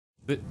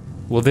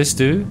Will this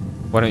do?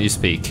 Why don't you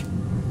speak?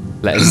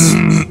 Let us...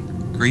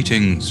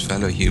 Greetings,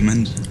 fellow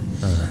humans.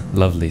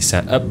 Lovely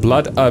sound.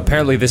 Blood...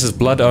 apparently this is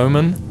Blood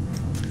Omen.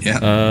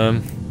 Yeah.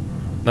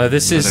 No,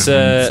 this is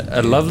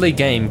a lovely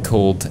game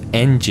called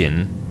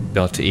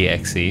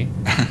Engine.exe.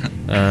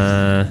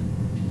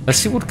 Let's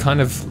see what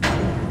kind of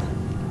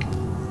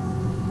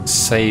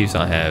saves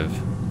I have.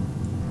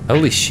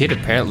 Holy shit,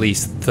 apparently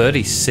it's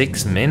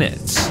 36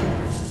 minutes.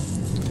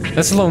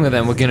 That's longer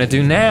than we're gonna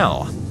do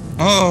now.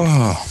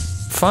 Oh.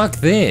 Fuck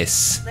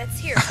this. Let's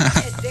hear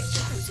from Ted Victor,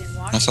 who's in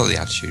Washington. That's all the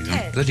attitude.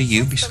 Ted, Bloody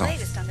what's the Ubisoft.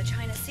 latest on the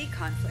China Sea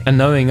conflict? And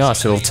knowing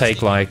us, it'll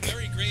take like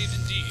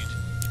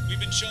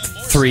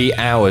 3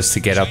 hours to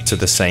get up to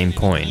the same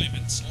point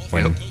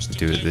when we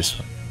do it this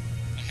way.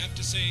 I have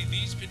to say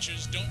these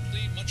pictures don't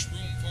leave much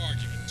room for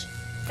argument.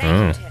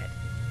 Thank you, Ted.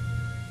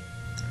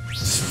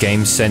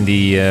 Game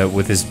Sandy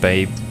with his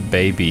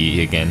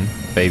baby again.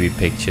 Baby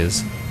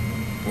pictures.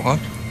 What?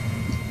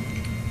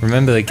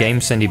 Remember the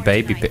Game Sandy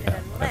baby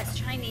Unless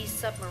Chinese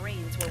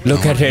submarines were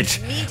Look at it!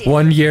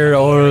 1 year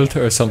old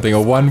or something,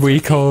 or 1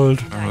 week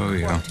old. Oh,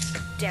 yeah.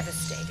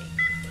 Devastating.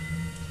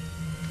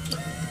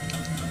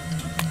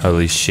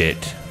 Holy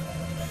shit.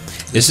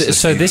 Is it,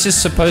 so this is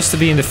supposed to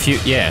be in the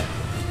future? Yeah.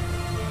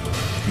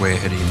 Way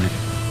ahead of you, man.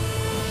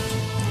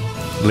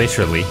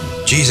 Literally.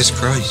 Jesus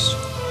Christ.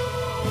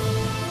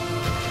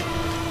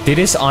 Did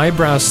his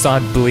eyebrows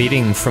start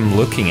bleeding from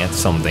looking at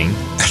something?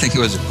 I think it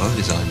was above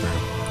his eyebrow.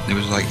 It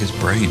was like his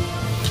brain.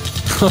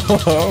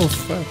 Oh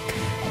fuck.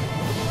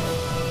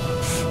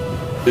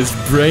 His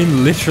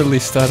brain literally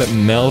started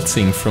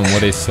melting from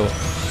what he saw.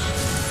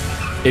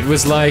 It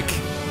was like...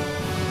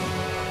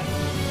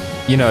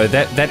 You know,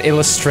 that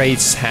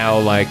illustrates how,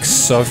 like,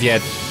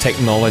 Soviet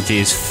technology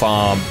is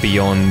far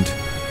beyond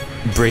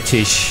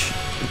British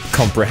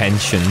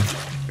comprehension.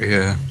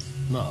 Yeah.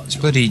 It's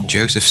bloody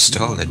Joseph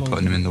Stalin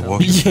putting him in the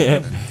water.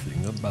 Yeah.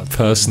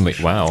 Personally,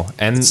 wow.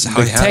 And It's the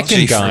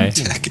Hitachi Tekken guy.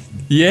 from Tekken.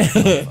 Yeah.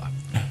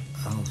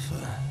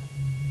 Alpha.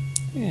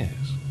 Yes.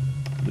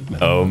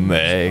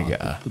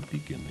 Omega. The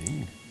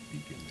beginning.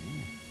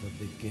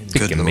 Good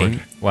Beginning.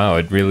 lord. Wow,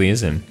 it really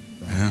is him.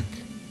 Yeah.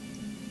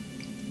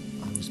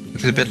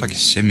 Looks a bit like a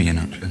simian,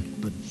 actually.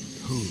 But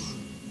who?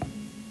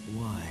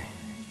 Why?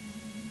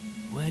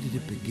 Where did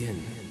it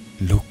begin?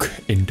 Look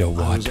in the I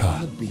was on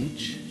water. the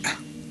beach.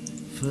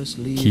 First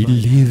Lee He by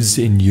lives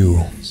in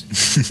you.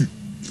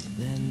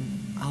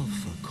 Then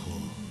Alpha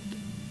called.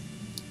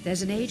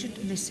 There's an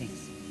agent missing,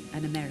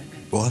 an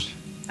American. What?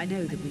 I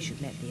know that we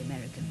should let the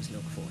Americans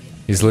look for him.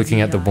 He's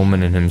looking at the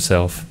woman and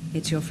himself.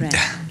 It's your friend,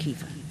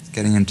 Kiefer.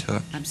 Getting into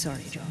it. I'm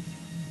sorry, John.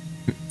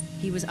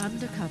 He was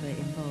undercover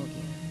in Volga,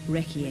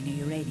 wrecking a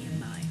uranium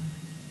mine.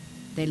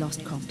 They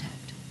lost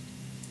contact.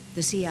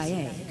 The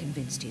CIA are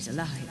convinced he's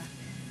alive.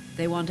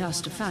 They want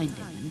us to find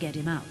him and get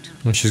him out.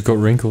 And she's got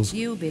wrinkles.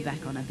 You'll be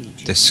back on a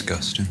beach.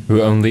 Disgusting.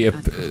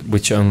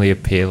 Which only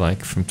appear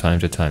like from time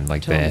to time,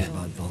 like Tell me there.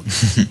 about Volga.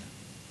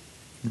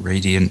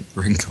 Radiant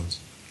wrinkles.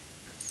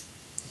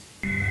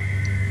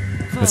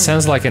 It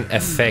sounds like an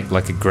effect,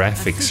 like a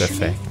graphics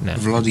effect now.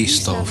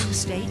 Vladistov. A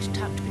state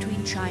tucked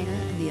between China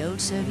and the old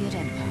Soviet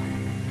Empire.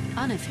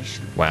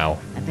 Unofficially. Wow.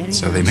 A very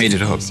So they nice made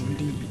it up. place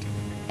Indeed.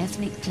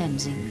 Ethnic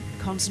cleansing,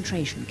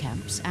 concentration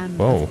camps, and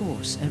Whoa. of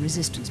course a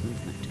resistance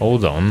movement.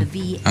 Hold on.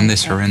 The And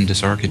this VFF,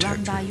 horrendous Run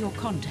architecture. by your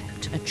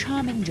contact, a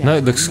charming No,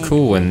 gentleman it looks named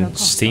cool and Igor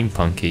Kostov.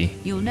 steampunky.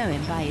 You'll know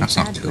him by his That's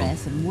not bad cool.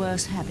 breath and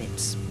worse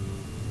habits.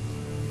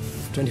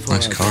 24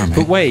 Nice hours car, later, mate.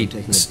 But wait,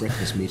 taking a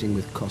breakfast meeting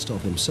with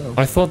Kostov himself.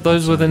 I thought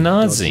those were the Dodgy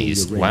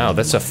Nazis. uranium Wow,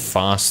 that's a mine.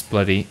 fast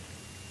bloody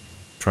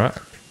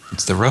truck.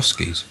 It's the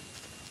Ruskies.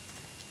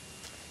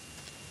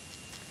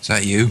 Is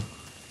that you?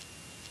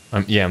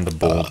 Yeah, I'm the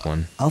bald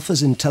one.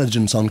 Alpha's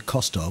intelligence on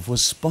Kostov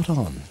was spot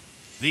on.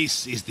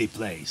 This is the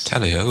place.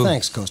 Tally-ho.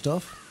 Thanks,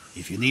 Kostov.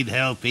 If you need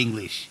help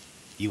English,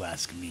 you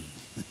ask me.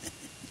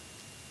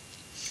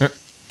 I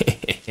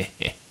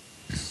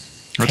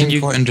Can didn't you-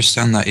 quite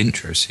understand that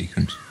intro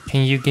sequence.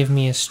 Can you give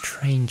me a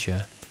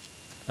stranger?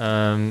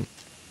 The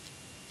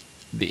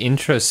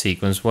intro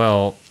sequence,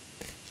 well,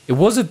 it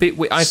was a bit...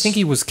 I think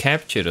he was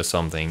captured or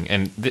something,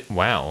 and...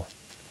 wow.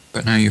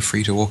 But now you're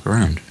free to walk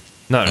around.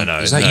 No.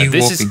 Is that no, you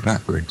this walking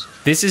backwards?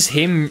 This is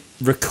him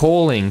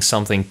recalling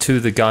something to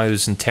the guy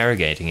who's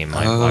interrogating him,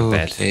 I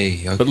bet.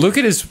 Okay. But look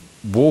at his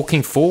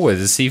walking forward,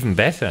 it's even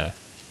better.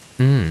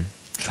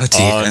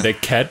 Bloody On hell. the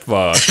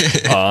catwalk,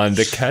 on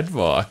the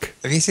catwalk.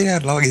 Have you seen how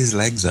long his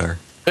legs are?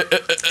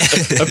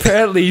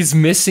 Apparently he's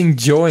missing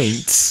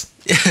joints.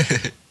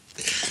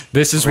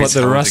 This is Or what he's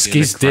the holding in a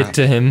Ruskies did crack.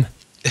 to him.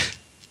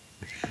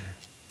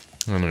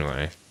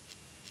 Anyway.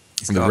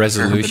 He's The got a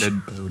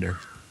resolution. permanent boner.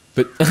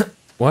 But,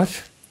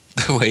 what?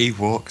 The way he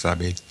walks, I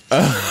mean.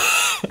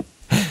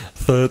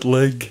 Third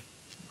leg.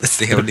 That's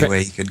the But only appa-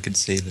 way you can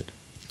conceal it.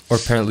 Or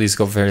apparently he's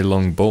got very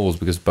long balls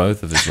because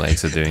both of his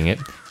legs are doing it.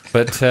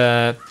 But,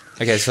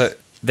 okay, so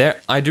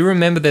I do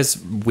remember there's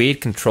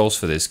weird controls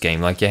for this game.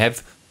 Like, you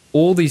have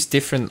all these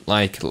different,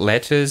 like,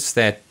 letters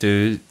that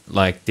do,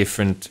 like,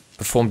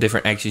 perform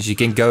different actions. You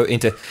can go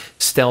into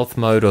stealth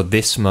mode or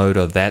this mode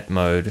or that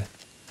mode.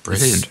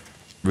 Brilliant.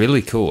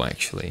 really cool,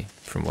 actually,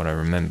 from what I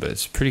remember.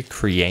 It's pretty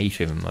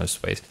creative in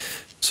most ways.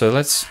 So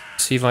let's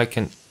see if I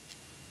can...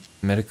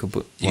 Medical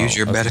boost... Use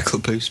your medical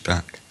boost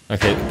back.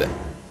 Okay.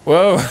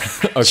 Whoa!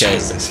 Okay.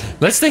 Jesus.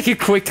 Let's take a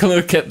quick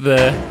look at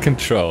the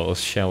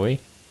controls, shall we?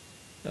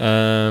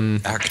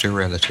 Actor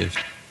relative.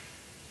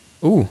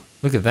 Ooh,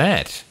 look at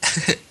that.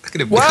 Look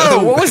at him Whoa,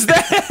 go. what was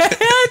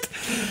that?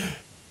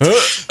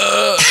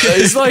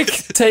 He's like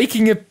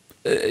taking a...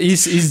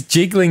 he's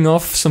jiggling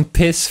off some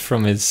piss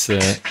from his...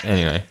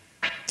 anyway.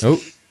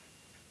 Oh.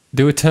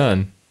 Do a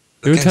turn.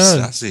 Do a Look how turn.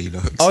 sassy he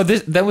looks. Oh,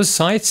 that was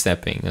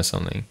sidestepping or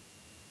something.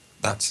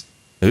 That's...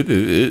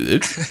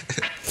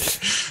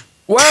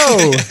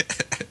 Whoa!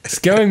 It's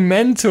going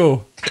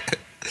mental.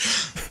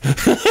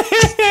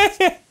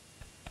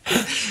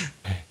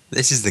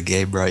 This is the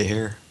game right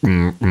here.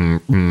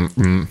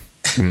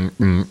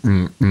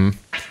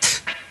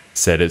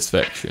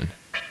 Satisfaction.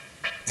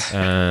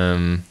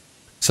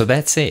 So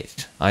that's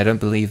it. I don't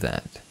believe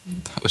that.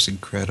 That was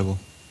incredible.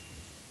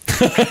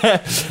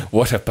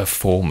 What a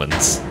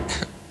performance.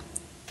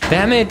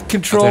 Damn it, Are there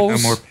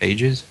controls. no more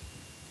pages?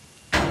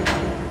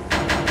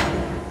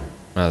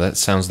 Oh, that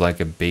sounds like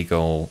a big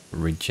ol'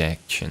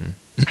 rejection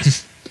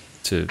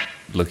to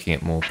looking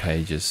at more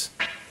pages.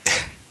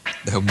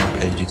 No more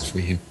pages for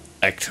you.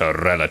 Actor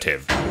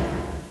relative.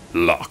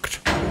 Locked.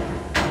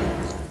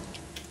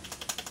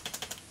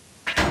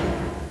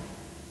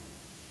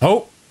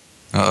 Oh!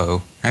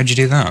 Uh-oh. How'd you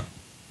do that?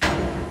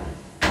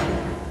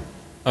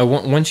 Oh,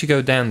 once you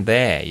go down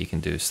there, you can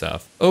do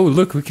stuff. Oh,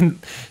 look, we can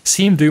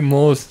see him do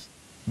more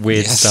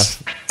weird Yes.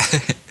 stuff.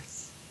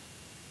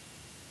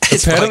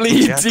 It's Apparently,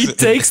 Michael he Jackson.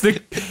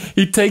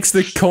 takes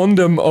the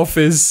condom off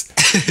his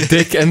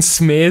dick and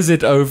smears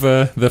it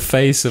over the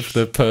face of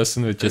the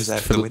person who Throws just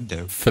it out the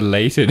window.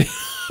 filleted.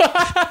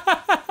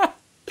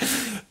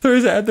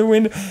 Throws it out the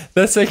window.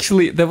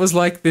 That was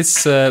like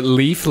this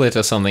leaflet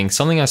or something.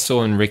 Something I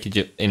saw in a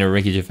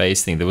Ricky Gervais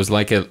thing. There was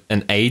like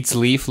an AIDS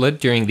leaflet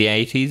during the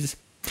 80s,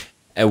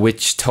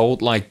 which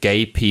told like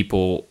gay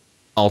people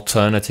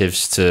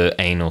alternatives to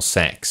anal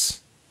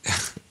sex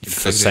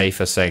for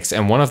safer sex,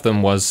 and one of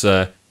them was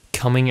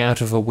coming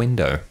out of a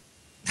window.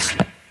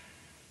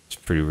 It's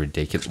pretty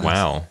ridiculous.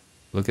 Wow,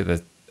 look at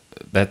that.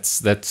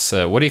 That's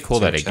what do you call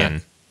that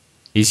again?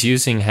 He's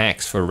using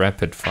hacks for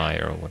rapid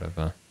fire or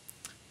whatever.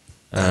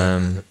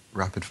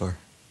 Rapid fire.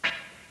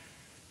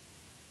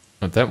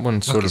 But that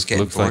one sort He's of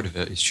getting looks bored like of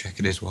it. He's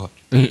checking his watch.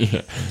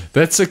 yeah,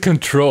 that's a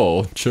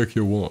control. Check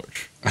your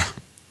watch.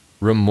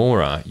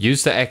 Remora.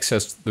 Use to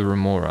access the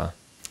Remora.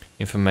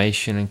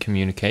 Information and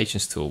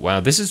communications tool. Wow,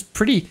 this is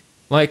pretty,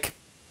 like,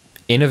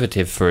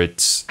 innovative for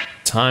its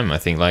time, I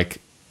think. Like,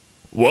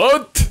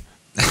 what?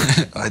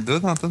 I do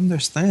not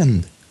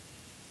understand.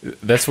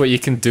 That's what you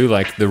can do.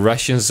 Like, the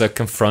Russians are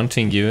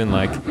confronting you and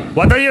like,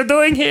 what are you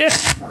doing here?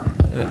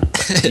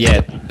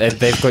 Yeah,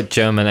 they've got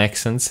German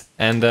accents.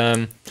 And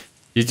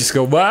you just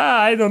go, wow,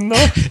 I don't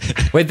know.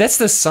 Wait, that's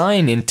the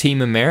sign in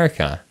Team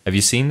America. Have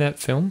you seen that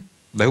film?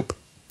 Nope.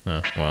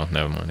 Oh, well,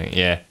 never mind.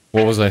 Yeah,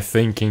 what was I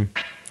thinking?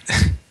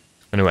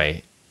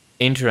 Anyway,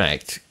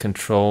 interact,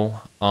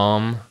 control,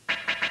 arm.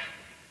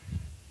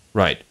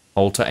 Right,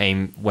 alter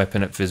aim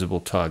weapon at visible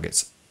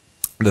targets.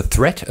 The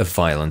threat of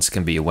violence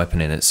can be a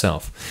weapon in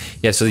itself.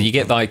 Yeah, so you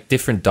get like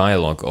different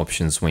dialogue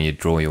options when you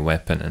draw your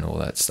weapon and all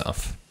that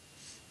stuff.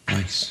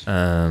 Nice.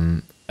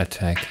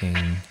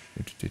 Attacking.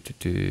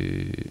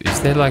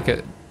 Is there like a...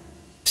 I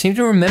seem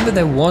to remember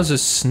there was a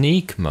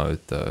sneak mode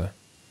though.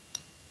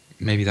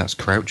 Maybe that's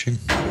crouching.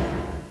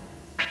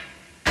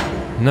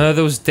 No,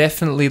 there was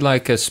definitely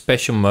like a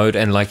special mode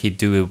and like he'd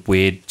do a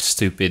weird,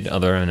 stupid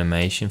other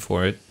animation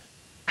for it.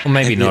 Or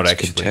maybe not it's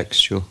actually.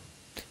 contextual.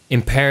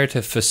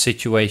 Imperative for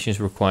situations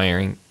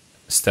requiring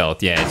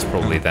stealth. Yeah, it's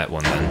probably that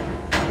one then.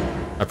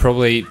 I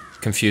probably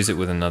confuse it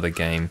with another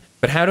game.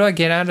 But how do I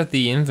get out of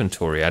the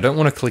inventory? I don't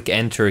want to click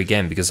enter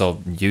again because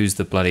I'll use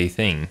the bloody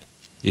thing.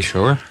 You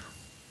sure?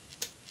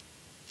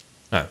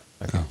 Oh,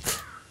 okay.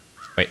 Oh.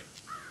 Wait.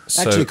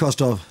 So, Actually,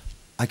 Kostov,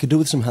 I could do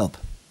with some help.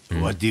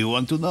 What do you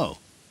want to know?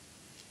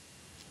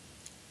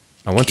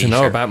 I want to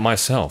know Kiefer. about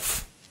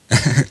myself.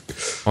 I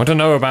want to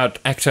know about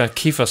actor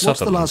Kiefer What's the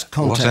Sutherland. last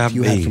What's contact that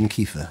you had mean? from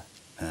Kiefer?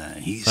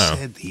 He Oh.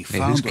 said he who's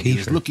found what he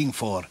was Kiefer? looking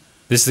for.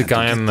 This is the and to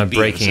guy get I'm the beers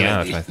breaking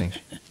out, ready. I think.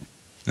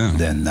 Oh.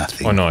 Then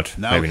nothing. Or not,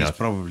 Now maybe he's not.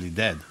 probably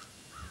dead.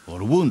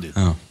 Or wounded.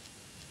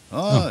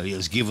 Oh. He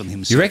has given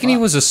himself You reckon he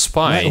up. was a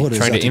spy My orders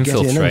trying are to to get in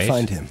and infiltrate?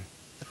 find him.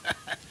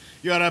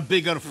 You're a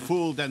bigger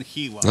fool than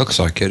he was. Looks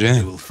like it, They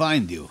yeah. will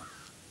find you.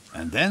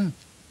 And then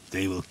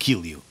they will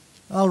kill you.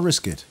 I'll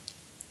risk it.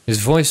 His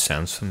voice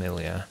sounds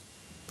familiar.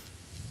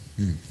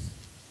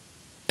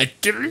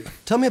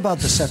 Tell me about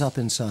the setup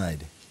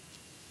inside.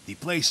 The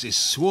place is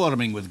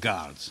swarming with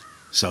guards.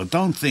 So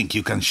don't think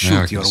you can I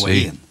shoot can your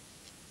way see. in.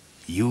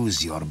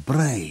 Use your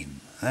brain.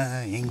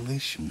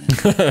 English?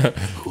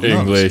 Who knows?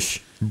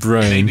 English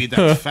brain. Maybe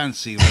that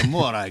fancy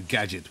Remora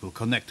gadget will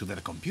connect to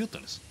their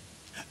computers.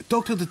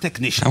 Talk to the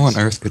technicians. How on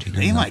earth could he know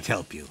They that? might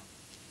help you.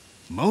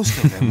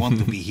 Most of them want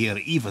to be here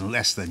even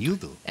less than you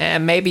do.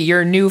 Maybe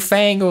your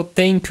newfangled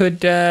thing could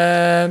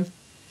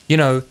you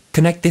know,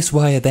 connect this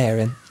wire there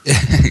and...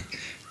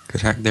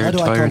 Could hack their How do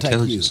I entire contact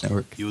intelligence you?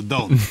 network. You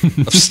don't.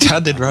 I'm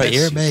standing right Unless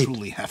here, you mate.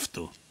 truly have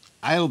to.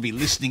 I'll be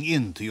listening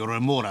in to your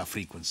remora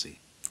frequency.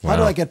 How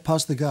do Wow. I get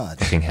past the guard?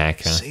 Fucking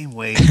hacker. Same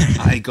way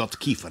I got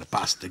Kiefer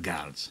past the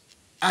guards.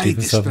 I Kiefer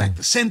distract Sutherland.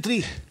 the sentry,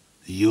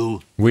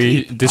 you We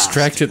keep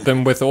distracted past. them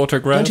with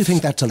autographs. Don't you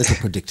think that's a little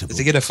predictable? Does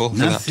he get a fall for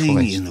that Nothing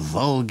twice? in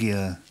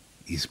Volgia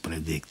is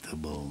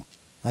predictable.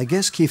 I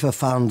guess Kiefer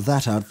found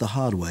that out the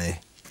hard way.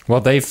 Well,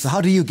 they've So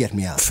how do you get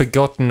me out?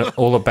 forgotten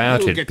all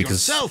about You it get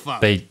because yourself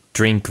out. they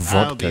drink I'll be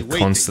vodka waiting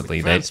constantly.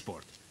 for They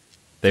transport.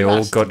 they all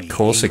Trust got me,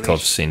 Korsakov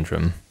English.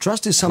 syndrome.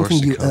 Trust is something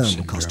you Korsakov earn,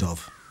 syndrome.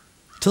 Kostov.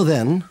 Till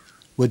then,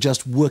 we're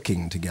just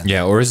working together.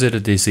 Yeah, or is it a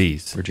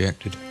disease?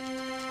 Rejected.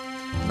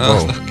 Whoa.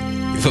 Oh, look.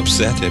 You've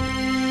upset him.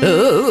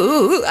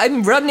 Oh,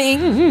 I'm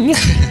running.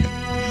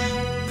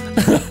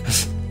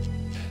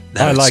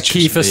 Now I it's like just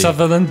Kiefer me.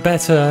 Sutherland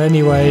better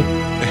anyway.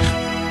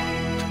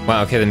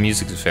 Wow, okay, the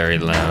music is very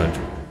loud.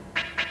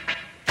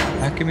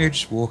 How come you're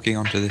just walking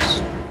onto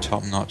this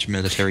top-notch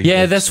military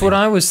Yeah, base that's what thing?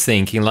 I was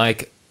thinking.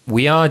 Like,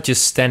 we are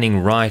just standing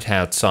right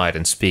outside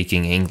and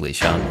speaking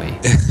English, aren't we?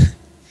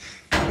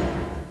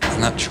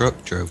 And that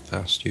truck drove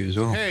past you as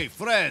well. Hey,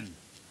 friend,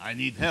 I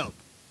need help.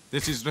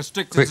 This is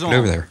restricted Quick, zone. get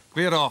over there.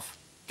 Clear off.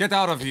 Get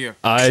out of here.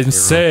 I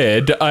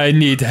said I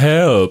need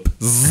help.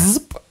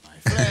 Zip.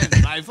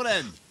 My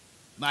friend,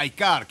 my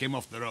car came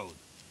off the road.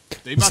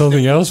 They must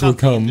Something have put else will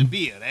something in come. the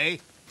beer, eh?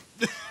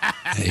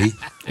 Hey,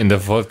 In the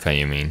vodka,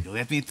 you mean? You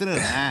let me through,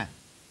 huh?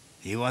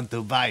 You want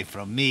to buy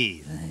from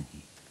me?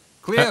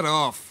 Clear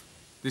off.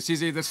 This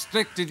is a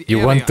restricted You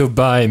area. want to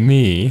buy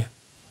me?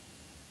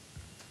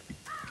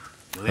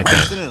 You let me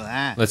through,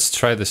 huh? Let's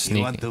try the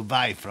You want sneaking. to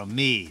buy from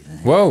me?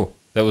 Whoa,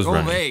 that was Go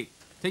running. away.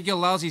 Take your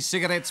lousy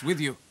cigarettes with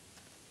you.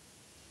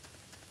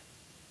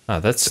 Ah,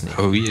 that's sneaking.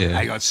 oh I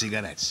yeah. got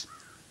cigarettes.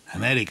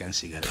 American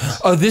cigarettes.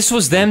 Oh, this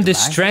was them Want to buy?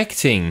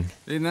 distracting.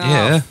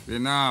 Enough.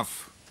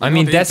 Enough. I We're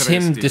mean, not that's him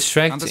interested.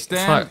 distracting.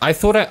 Understand? Fuck, I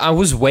thought I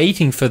was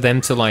waiting for them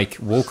to, like,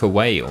 walk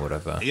away or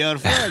whatever. Your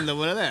friend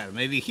over there,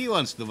 maybe he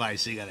wants to buy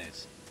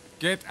cigarettes.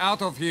 Get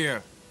out of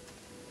here.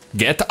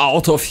 Get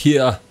out of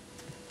here.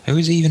 Who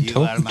is he even You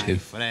are talking my to?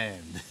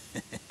 friend.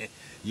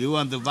 You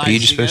want to buy Are you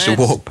just supposed to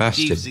cigarettes? walk past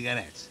Cheap him?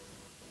 cigarettes.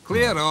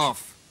 Clear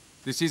off.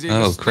 This is a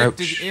Oh,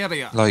 restricted crouch.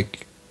 area.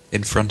 Like,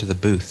 in front of the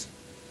booth.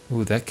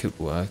 Ooh, that could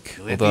work.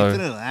 You let me Although,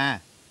 through, huh?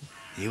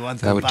 You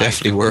want That to would buy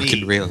definitely from work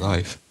me? in real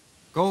life.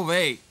 Go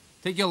away.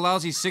 Take your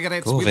lousy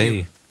cigarettes Go with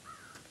you.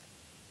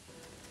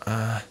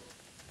 away.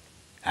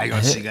 I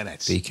got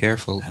cigarettes. Be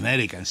careful.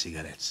 American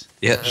cigarettes.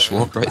 Yeah, just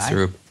walk right Bye.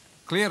 through him.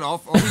 Clear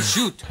off or we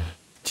shoot.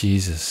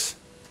 Jesus.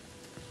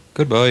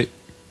 Goodbye.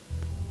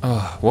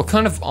 Oh, what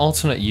kind of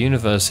alternate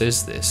universe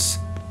is this?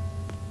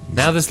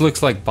 Now this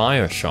looks like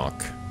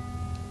Bioshock.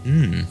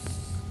 Hmm.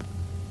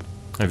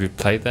 Have you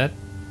played that?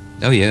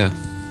 Oh yeah.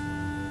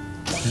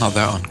 Not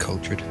that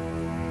uncultured.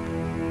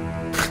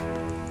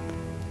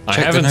 I Check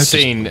the haven't notice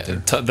seen board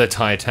there. the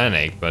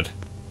Titanic, but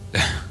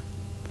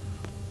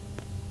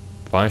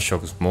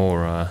Bioshock is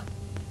more.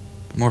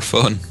 More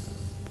fun.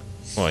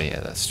 Well, yeah,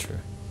 that's true.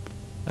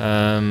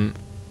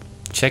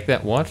 Check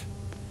that what?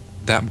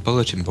 That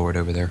bulletin board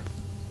over there.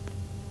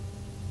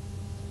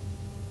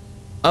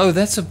 Oh,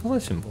 that's a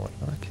bulletin board.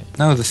 Okay.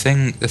 No, the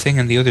thing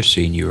in the other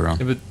scene you were on.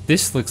 Yeah, but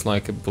this looks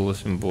like a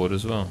bulletin board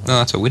as well. No,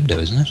 that's a window,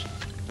 isn't it?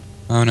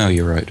 Oh no,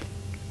 you're right.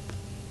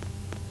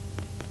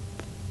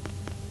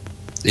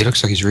 It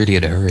looks like he's really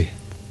in a hurry.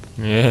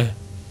 Yeah.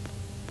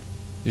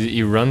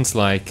 He runs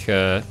like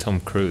Tom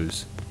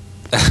Cruise,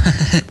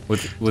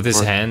 with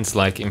his Or- hands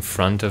like in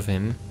front of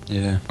him.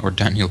 Yeah, or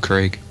Daniel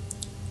Craig.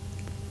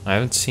 I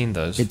haven't seen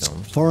those It's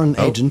films. foreign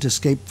Oh. agent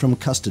escaped from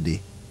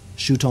custody.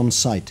 Shoot on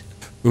sight.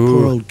 Ooh,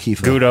 Poor old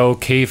Kiefer. Good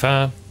old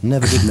Kiefer.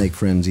 Never did make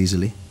friends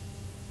easily.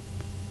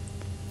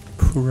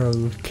 Poor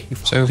old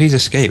Kiefer. So if he's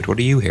escaped, what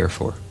are you here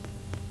for?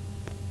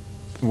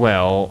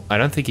 Well, I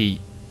don't think he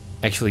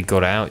actually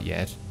got out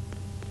yet.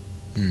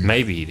 Hmm.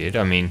 Maybe he did.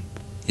 I mean,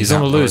 he's He's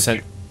on the out loose. there.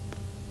 And,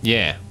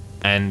 yeah,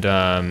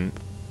 and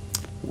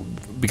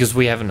because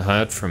we haven't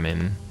heard from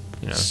him,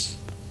 you know,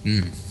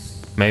 Hmm.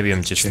 maybe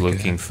I'm just Check it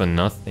looking out. for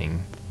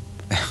nothing.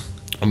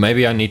 Or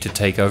maybe I need to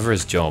take over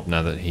his job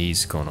now that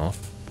he's gone off.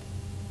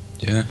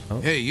 Yeah.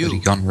 Hey, But he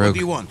gone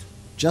rogue. want?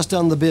 Just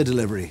done the beer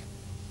delivery.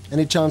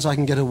 Any chance I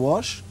can get a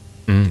wash?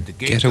 The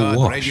Get a guard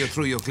wash. radio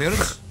through your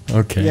clearance?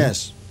 Okay.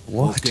 Yes.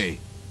 What? Okay.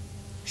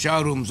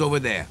 Shower room's over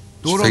there.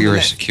 Just Door on the figure a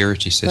left.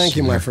 security system. Thank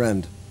you, my there.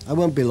 friend. I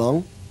won't be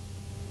long.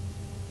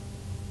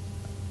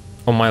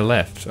 On my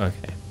left.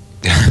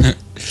 Okay.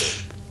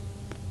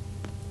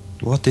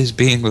 What is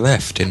being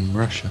left in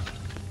Russia?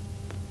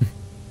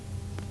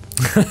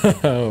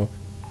 Oh.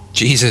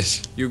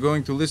 Jesus. You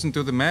going to listen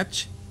to the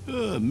match?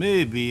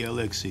 Maybe,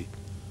 Alexei.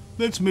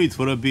 Let's meet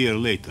for a beer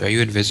later. Are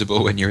you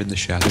invisible when you're in the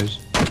shadows?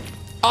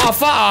 Oh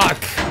fuck!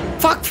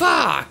 Fuck!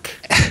 Fuck!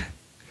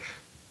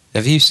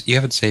 Have you? You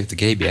haven't saved the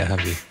game yet,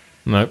 have you?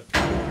 Nope.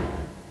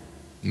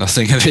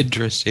 Nothing of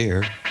interest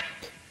here.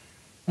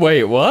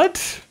 Wait,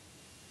 what?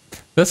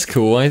 That's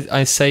cool.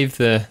 I saved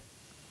the.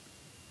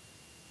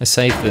 I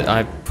saved that.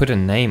 I put a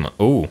name.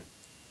 Oh,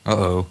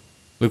 Uh-oh.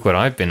 look what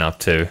I've been up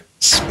to.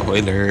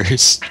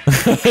 Spoilers.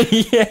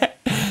 Yeah.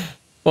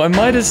 Well, I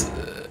might as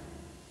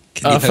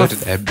Can you load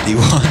an empty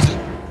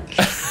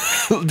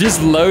one?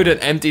 just load an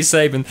empty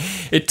save and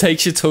it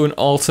takes you to an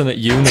alternate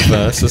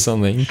universe or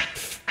something.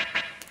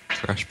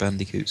 Crash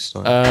Bandicoot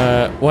style.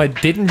 Well,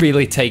 it didn't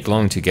really take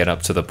long to get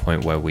up to the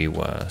point where we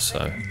were,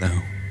 so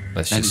No.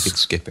 let's And you just. can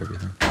skip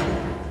everything.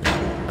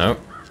 No,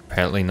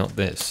 apparently not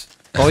this.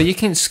 Oh, you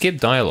can skip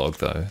dialogue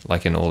though,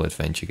 like in all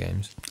adventure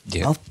games.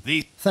 Yeah. I'll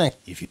The thank.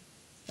 if you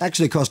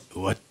Actually, cost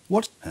what?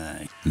 what?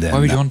 Then Why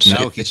would you want to now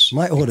skip this?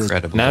 My orders.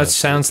 Incredible. Now it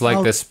sounds like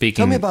Oh, they're tell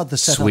speaking me about the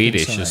setup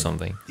Swedish or inside.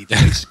 something. the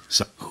place.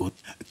 So who?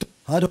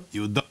 How do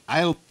You do,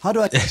 I'll. how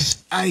do I?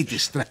 I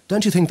distract.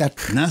 Don't you think that?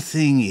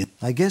 Nothing.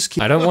 I guess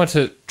keep, I don't want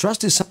to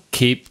trust is some,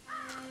 keep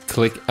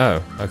click.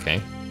 Oh,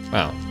 okay.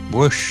 Wow.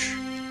 Whoosh.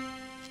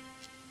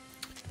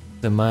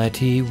 The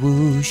mighty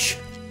whoosh.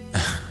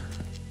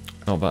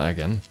 Not that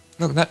again.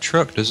 Look, that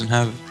truck doesn't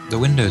have the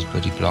windows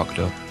bloody blocked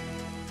up.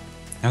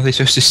 How are they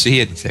supposed to see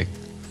anything?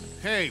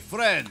 Hey,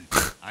 friend,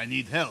 I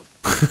need help.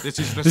 This is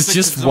It's restricted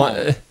just zone.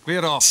 one.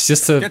 Clear off. It's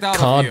just a Get out of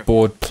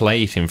cardboard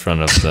plate in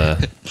front of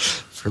the.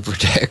 For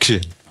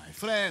protection. My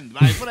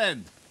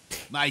friend,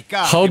 my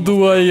car. How you do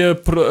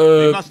must-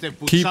 I must have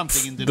put keep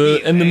something in the the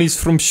beer,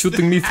 enemies from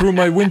shooting me through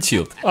my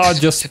windshield? I'll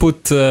just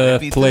put a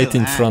me plate too,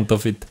 in huh? front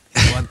of it.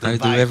 You want to I do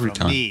buy every from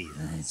time. me.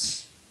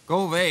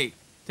 Go away.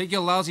 Take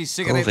your lousy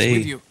cigarettes away.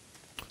 with you.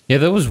 Yeah,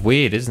 that was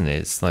weird, isn't it?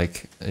 It's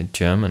like a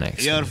German Your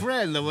accent.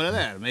 friend over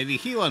there, maybe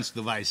he wants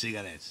to buy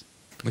cigarettes.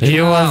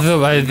 You want to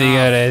buy Enough.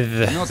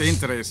 cigarettes? Not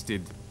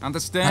interested. That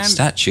Understand?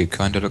 statue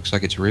kind of looks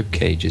like its rib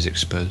cage is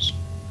exposed.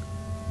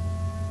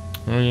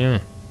 Oh yeah.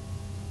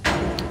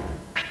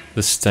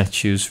 The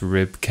statue's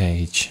rib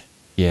cage.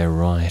 Yeah,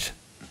 right.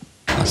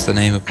 That's the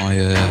name of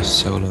my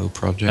solo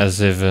project. As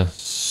if a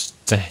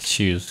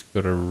statue's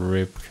got a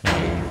rib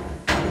cage.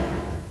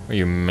 Are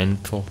you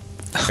mental?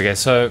 Okay,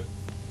 so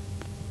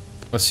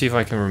let's see if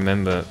I can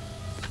remember.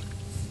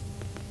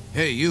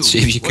 Hey, you. See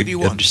if you what can do you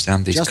want?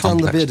 understand these Just on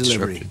the complex beer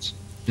delivery. instructions.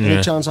 Yeah.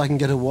 Any chance I can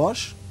get a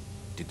wash?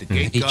 Did the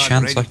gate Any guard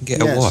chance I ready? can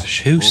get Yes. a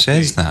wash? Who Okay.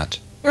 says that?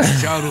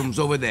 Shower room's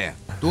over there.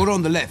 Door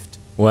on the left.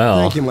 Well,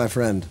 Thank you, my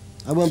friend.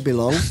 I won't be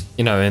long.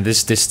 you know, in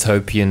this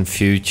dystopian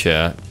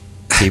future,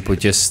 people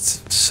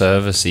just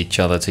service each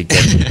other to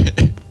get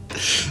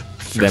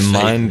their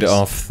mind favors.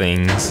 off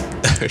things.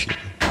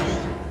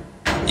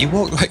 You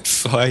walk like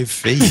 5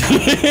 feet.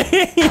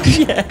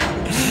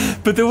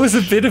 But there was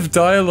a bit of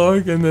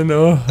dialogue, and then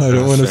I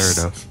don't want to.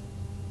 Fair enough.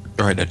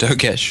 Right, now don't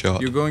get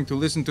shot. You going to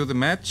listen to the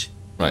match?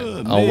 Right,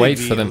 I'll wait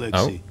for them. Let's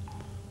Oh, see.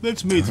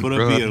 Let's meet for a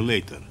Run. beer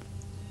later.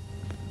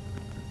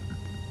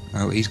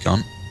 Oh, he's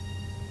gone.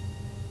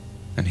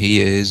 And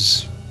he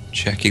is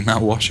checking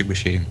that washing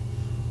machine.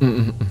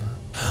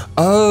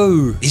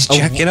 oh, He's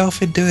checking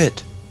off into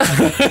it.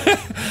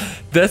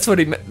 that's what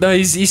he meant. No,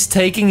 he's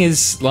taking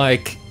his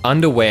like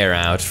underwear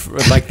out,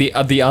 like the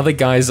other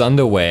guy's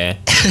underwear,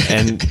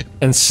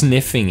 and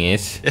sniffing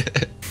it.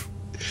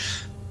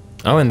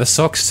 Oh, and the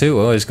socks too.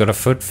 Oh, he's got a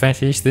foot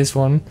fetish. This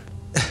one.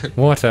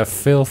 What a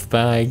filth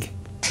bag.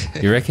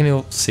 You reckon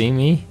he'll see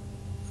me?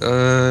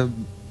 Well,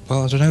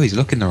 I don't know. He's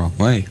looking the wrong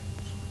way.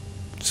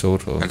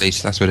 Sort of. At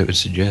least that's what it would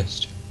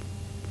suggest.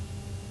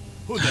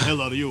 Who the hell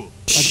are you?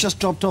 I've just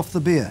dropped off the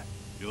beer.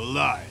 You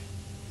lie.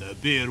 The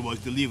beer was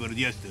delivered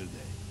yesterday.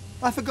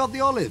 I forgot the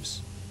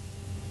olives.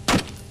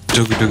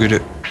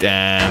 Dugga-dugga-dug.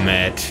 Damn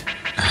it.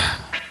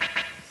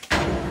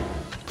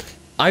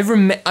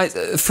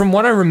 From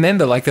what I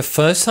remember, like the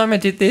first time I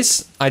did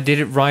this, I did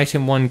it right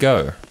in one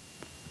go.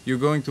 You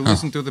going to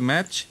listen to the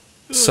match?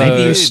 So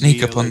Maybe you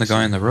sneak up on the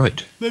guy on the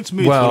right. Let's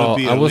meet for well, a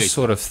beer I was later.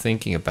 sort of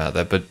thinking about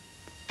that, but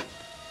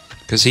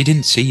Because he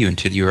didn't see you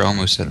until you were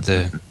almost at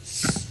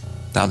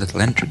that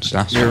little entrance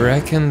last you time.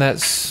 reckon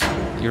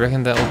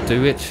that'll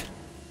do it?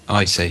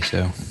 I say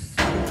so.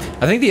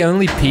 I think the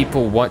only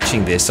people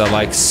watching this are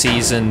like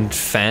seasoned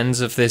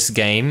fans of this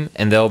game,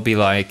 and they'll be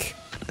like,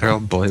 They're all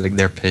boiling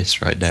their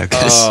piss right now.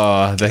 'Cause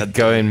 "Oh, they're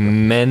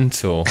going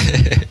mental."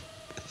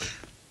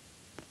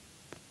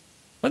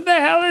 What the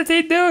hell is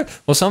he doing?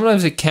 Well,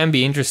 sometimes it can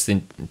be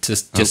interesting to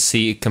just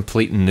see a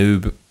complete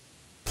noob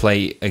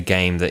play a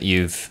game that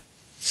you've.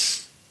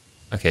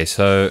 Okay,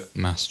 so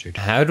mastered.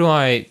 how do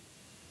I?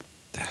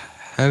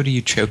 How do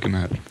you choke him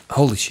out?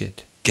 Holy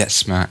shit! Get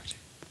smacked.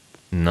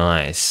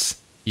 Nice.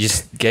 You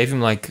just gave him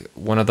like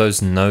one of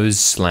those nose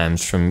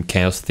slams from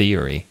Chaos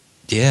Theory.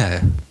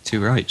 Yeah, too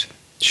right.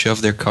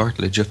 Shove their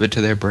cartilage up into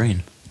their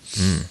brain.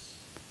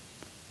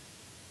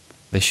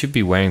 They should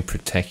be wearing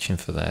protection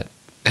for that.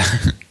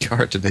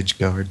 Cartilage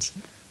guards.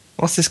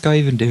 What's this guy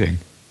even doing?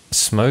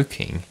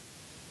 Smoking.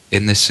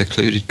 In this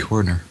secluded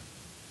corner.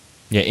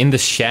 Yeah, in the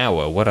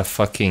shower. What a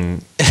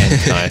fucking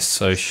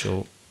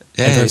antisocial.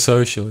 Yeah,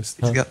 Anti-socialist.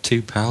 He's Huh? got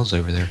 2 pals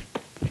over there.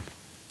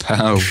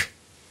 Pow.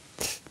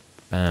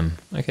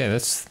 Okay,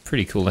 that's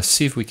pretty cool. Let's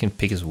see if we can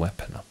pick his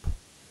weapon up.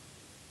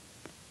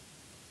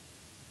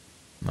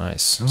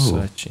 Nice. Ooh.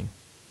 Searching.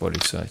 Body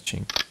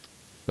searching.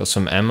 Got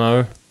some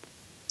ammo.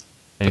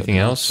 Anything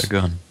else? A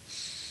gun.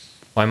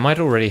 I might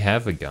already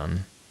have a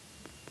gun.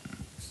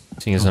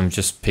 Seeing as I'm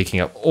just picking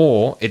up.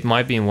 Or it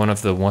might be in one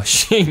of the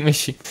washing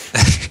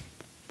machines.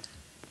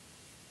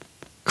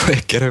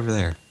 Quick, get over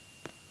there.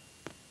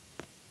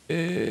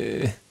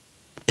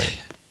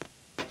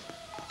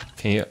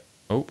 Can you...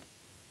 Oh.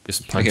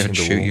 Just Can I punching go the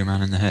shoot wall. your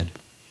man in the head?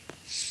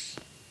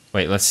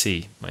 Wait, let's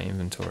see. My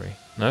inventory.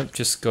 Nope,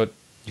 just got...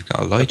 You've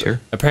got a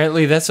lighter.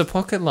 Apparently that's a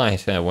pocket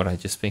lighter, what I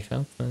just picked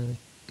up.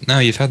 No,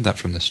 you've had that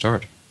from the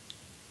start.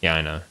 Yeah,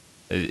 I know.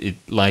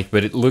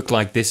 But it looked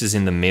like this is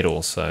in the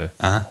middle, so...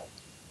 Ah.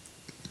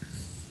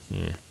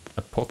 Yeah.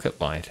 A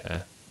pocket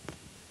lighter.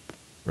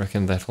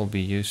 Reckon that'll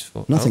be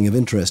useful. Nothing of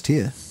interest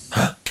here.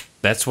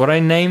 That's what I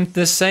named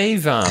the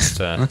save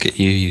after. Look at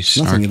you, you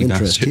Nothing of snarky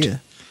interest bastard.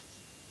 here.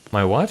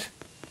 My what?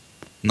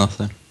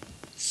 Nothing.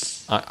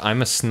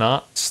 I'm a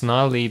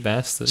snarly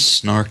bastard.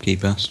 Snarky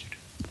bastard.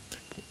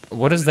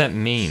 What does that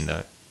mean,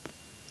 though?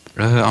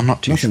 I'm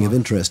not too Nothing sure. of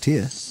interest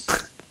here.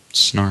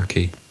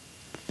 Snarky.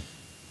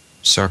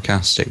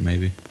 Sarcastic,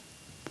 maybe.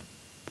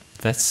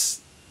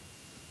 That's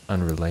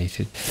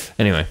unrelated.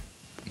 Anyway.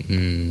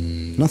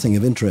 Nothing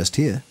of interest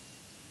here.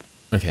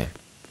 Okay.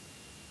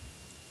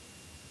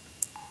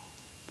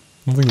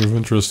 Nothing of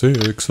interest here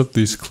except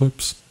these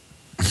clips.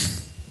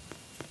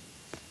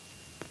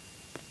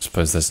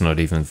 Suppose that's not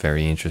even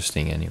very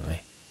interesting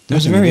anyway.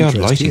 There's Nothing of very odd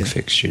interest lighting here.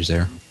 fixtures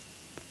there.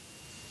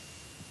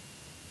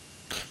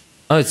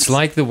 Oh, it's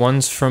like the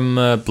ones from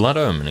Blood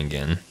Omen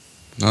again.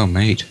 Oh,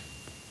 mate.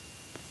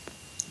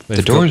 They've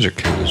The doors are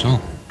cool as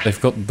well. They've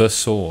got the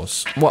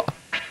source. What?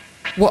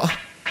 What?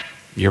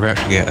 You're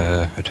about to get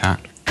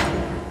attacked.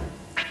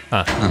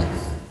 Ah.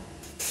 Oh.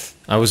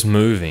 I was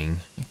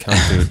moving. I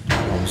can't do it.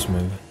 I was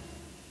moving.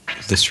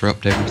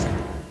 Disrupt everything.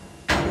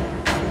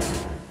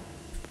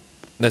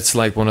 That's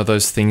like one of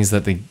those things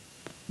that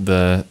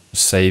the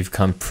save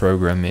can't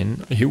program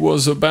in. He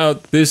was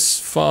about this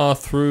far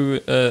through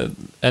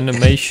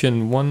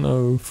animation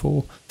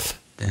 104.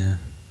 Yeah.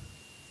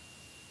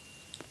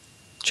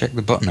 Check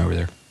the button over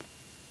there.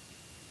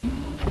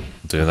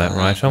 Do that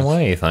right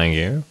away, thank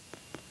you.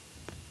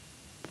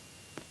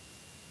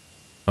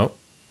 Oh.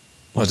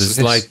 What's This is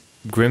this? like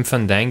Grim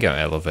Fandango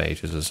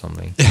elevators or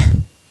something.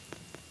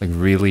 Like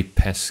really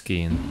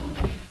pesky and...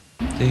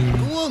 Ding.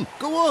 Go on,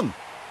 go on.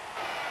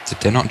 Did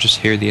they not just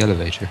hear the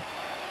elevator?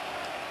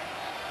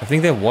 I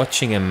think they're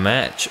watching a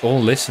match or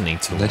listening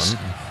to Listen.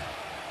 one.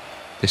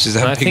 This is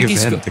I that big think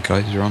he's event got- the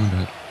guys are on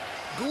about.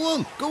 Go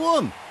on, go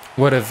on.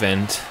 What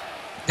event?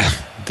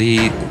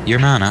 Your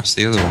man asked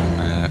the other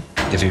one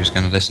if he was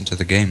going to listen to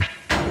the game.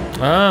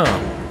 Oh.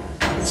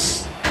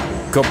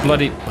 Got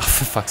bloody... Oh,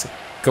 for fuck's sake.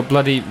 Got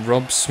bloody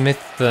Rob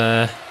Smith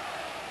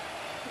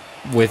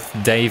with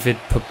David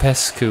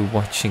Popescu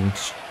watching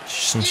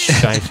some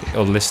shite...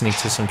 or listening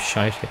to some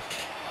shite.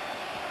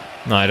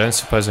 No, I don't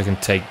suppose I can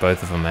take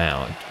both of them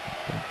out.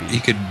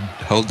 You could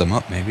hold them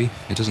up, maybe.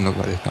 It doesn't look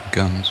like they've got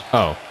guns.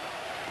 Oh.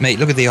 Mate,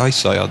 look at the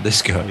eyesight on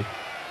this guy.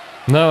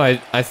 No,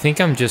 I think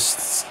I'm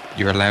just...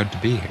 You're allowed to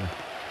be here.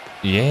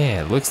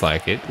 Yeah, looks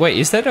like it. Wait,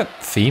 is that a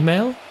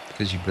female?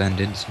 Because you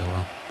blend in so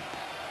well.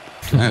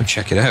 Oh,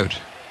 check it out.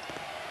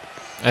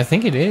 I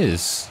think it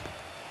is.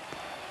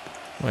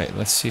 Wait,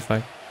 let's see if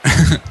I...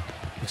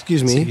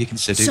 Excuse See if me. you can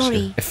seduce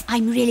Sorry, her.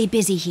 I'm really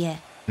busy here.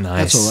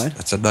 Nice. That's all right.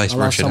 That's a nice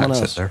I'll ask Russian someone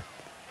accent else. there.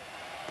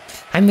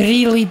 I'm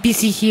really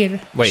busy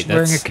here. Wait, She's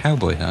wearing a that's...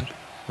 cowboy hat.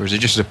 Or is it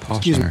just a pot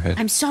Excuse on me. her head?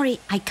 I'm sorry,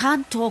 I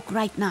can't talk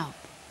right now.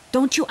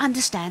 Don't you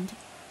understand?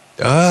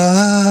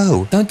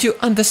 Oh! Don't you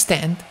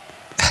understand?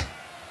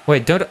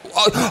 Wait, don't...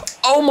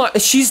 Oh my...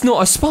 She's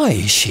not a spy,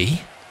 is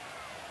she?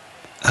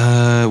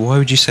 Why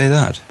would you say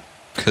that?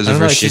 Because I of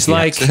don't her know, she's shitty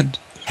like... accent?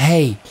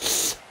 Hey,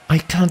 I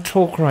can't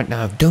talk right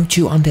now. Don't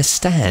you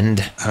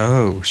understand?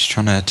 Oh, she's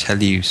trying to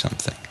tell you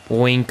something.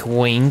 Wink,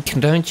 wink.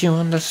 Don't you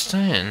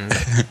understand?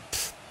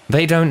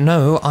 They don't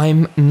know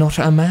I'm not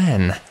a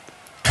man.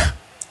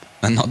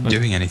 And not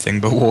doing anything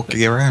but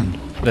walking around.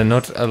 They're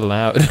not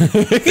allowed.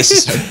 This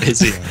is so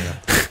busy.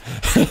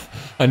 I am.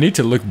 I need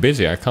to look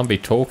busy. I can't be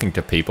talking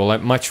to people.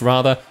 I'd much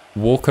rather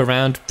walk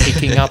around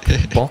picking up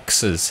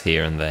boxes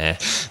here and there.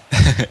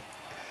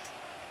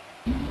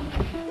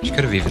 She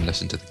could have even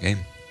listened to the game.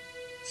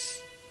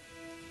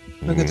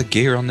 Look at the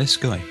gear on this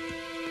guy.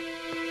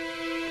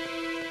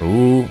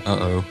 Ooh,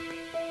 Uh-oh.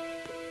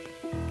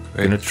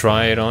 gonna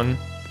try it on.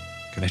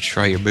 Gonna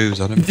try your moves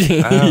on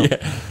him. Ow.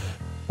 Yeah.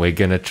 We're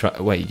gonna try.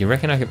 Wait, you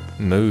reckon I could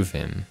move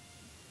him?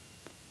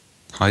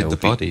 Hide That the would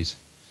be- bodies.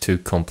 Too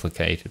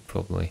complicated,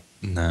 probably.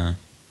 No.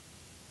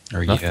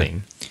 Or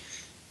Nothing.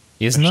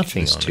 There's Yeah.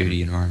 nothing It's on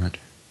 2D him. environment.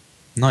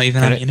 Not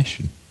even Can it-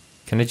 ammunition.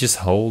 Can I just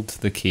hold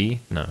the key?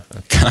 No.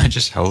 Okay. Can I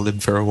just hold him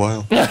for a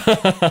while?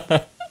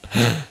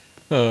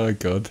 Oh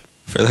god.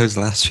 For those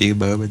last few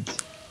moments.